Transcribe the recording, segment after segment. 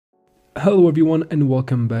Hello everyone and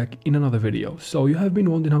welcome back in another video. So you have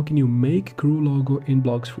been wondering how can you make crew logo in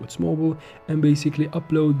Blox Fruits mobile and basically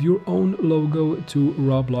upload your own logo to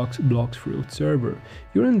Roblox Blox Fruits server.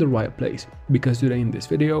 You're in the right place because today in this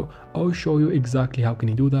video I'll show you exactly how can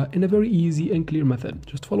you do that in a very easy and clear method.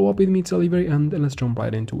 Just follow up with me till the very end and let's jump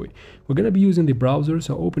right into it. We're going to be using the browser,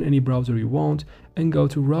 so open any browser you want and go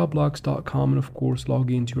to roblox.com and of course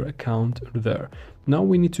log into your account there. Now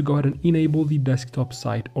we need to go ahead and enable the desktop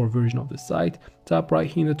site or version of the site. Tap right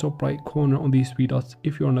here in the top right corner on these three dots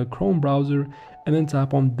if you're on a Chrome browser, and then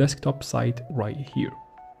tap on desktop site right here.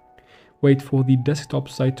 Wait for the desktop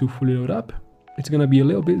site to fully load up. It's going to be a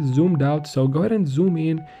little bit zoomed out, so go ahead and zoom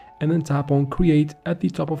in and then tap on create at the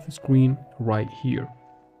top of the screen right here.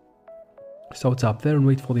 So tap there and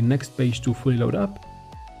wait for the next page to fully load up.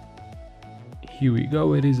 Here we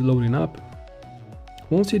go, it is loading up.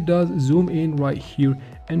 Once it does, zoom in right here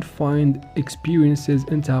and find experiences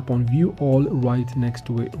and tap on view all right next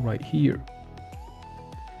to it right here.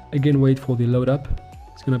 Again, wait for the load up.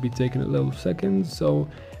 It's going to be taking a little second. So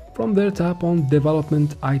from there, tap on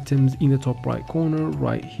development items in the top right corner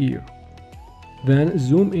right here. Then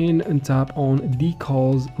zoom in and tap on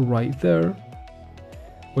decals right there.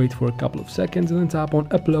 Wait for a couple of seconds and then tap on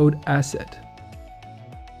upload asset.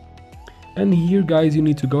 And here guys, you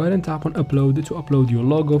need to go ahead and tap on upload to upload your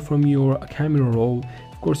logo from your camera roll.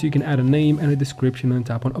 Of course, you can add a name and a description and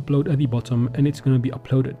tap on upload at the bottom and it's going to be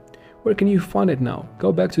uploaded. Where can you find it now?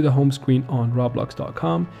 Go back to the home screen on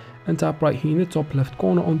roblox.com and tap right here in the top left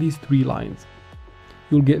corner on these three lines.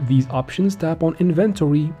 You'll get these options. Tap on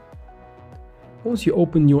inventory. Once you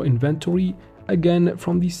open your inventory, again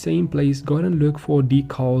from the same place, go ahead and look for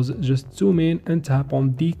decals. Just zoom in and tap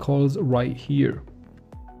on decals right here.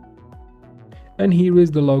 And here is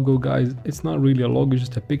the logo, guys. It's not really a logo,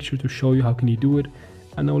 just a picture to show you how can you do it.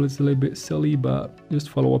 I know it's a little bit silly, but just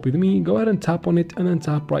follow up with me. Go ahead and tap on it and then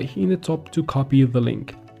tap right here in the top to copy the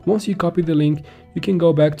link. Once you copy the link, you can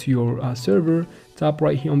go back to your server, tap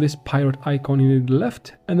right here on this pirate icon in the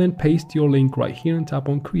left, and then paste your link right here and tap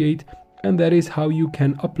on create. And that is how you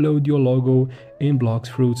can upload your logo in Blox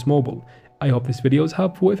Fruits mobile. I hope this video is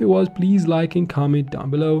helpful. If it was, please like and comment down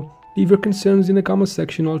below. Leave your concerns in the comment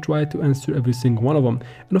section. I'll try to answer every single one of them.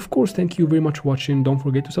 And of course, thank you very much for watching. Don't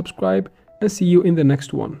forget to subscribe and see you in the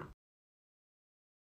next one.